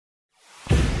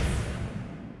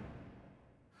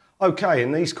Okay,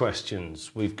 in these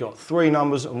questions, we've got three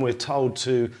numbers and we're told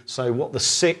to say what the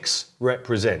 6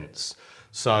 represents.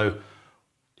 So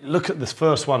look at this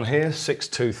first one here, 6,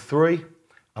 2, 3,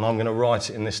 and I'm going to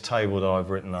write it in this table that I've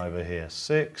written over here.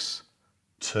 6,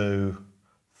 2,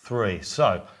 3.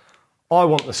 So I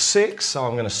want the 6, so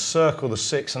I'm going to circle the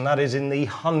 6, and that is in the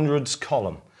hundreds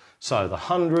column. So the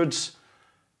hundreds,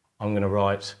 I'm going to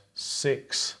write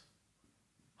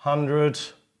 600.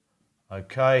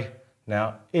 Okay.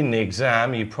 Now, in the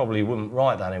exam, you probably wouldn't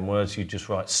write that in words, you'd just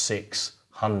write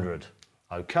 600.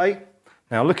 Okay?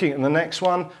 Now, looking at the next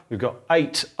one, we've got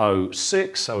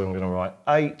 806, so I'm going to write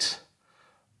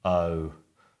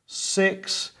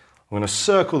 806. I'm going to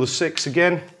circle the 6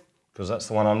 again, because that's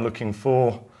the one I'm looking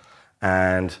for.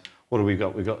 And what have we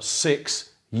got? We've got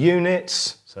 6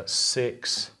 units, so that's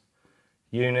 6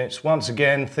 units. Once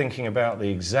again, thinking about the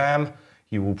exam,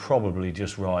 you will probably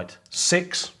just write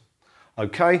 6.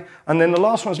 Okay, and then the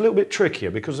last one's a little bit trickier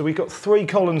because we've got 3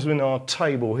 columns in our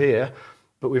table here,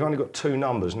 but we've only got 2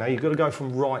 numbers. Now you've got to go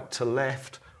from right to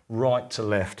left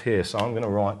here. So I'm going to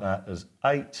write that as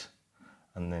 8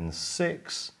 and then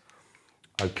 6.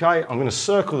 Okay, I'm going to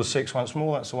circle the 6 once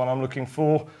more. That's the one I'm looking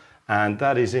for. And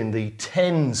that is in the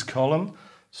tens column.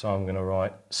 So I'm going to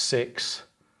write 6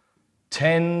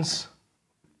 tens.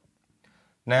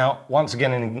 Now, once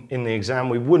again in the exam,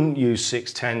 we wouldn't use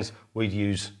 6 tens, we'd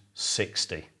use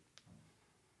 60.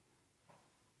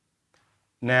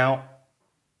 Now,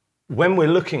 when we're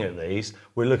looking at these,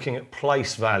 we're looking at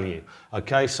place value.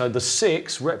 Okay, so the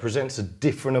 6 represents a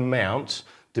different amount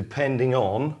depending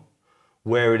on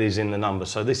where it is in the number.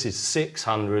 So this is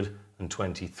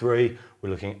 623. We're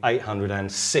looking at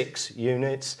 806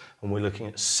 units, and we're looking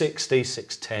at 60,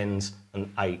 6 tens, and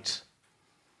 8.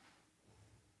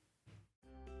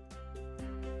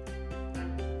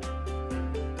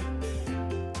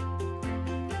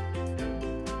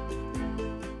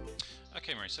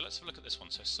 Okay, Mary, so let's have a look at this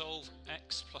one. So solve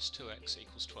x plus 2x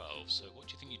equals 12. So what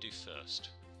do you think you do first?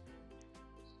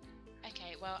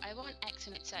 Okay, well, I want x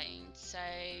on its own, so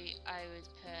I would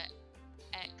put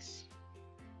x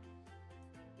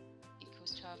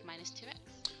equals 12 minus 2x.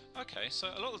 Okay, so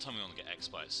a lot of the time we want to get x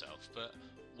by itself, but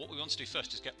what we want to do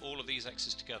first is get all of these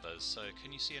x's together. So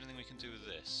can you see anything we can do with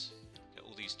this? Get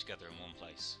all these together in one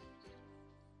place.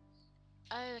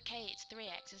 Oh, okay, it's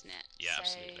 3x, isn't it? Yeah, so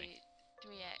absolutely.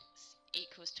 3x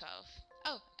equals 12.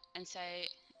 Oh, and so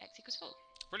x equals 4.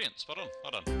 Brilliant, spot on,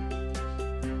 well done.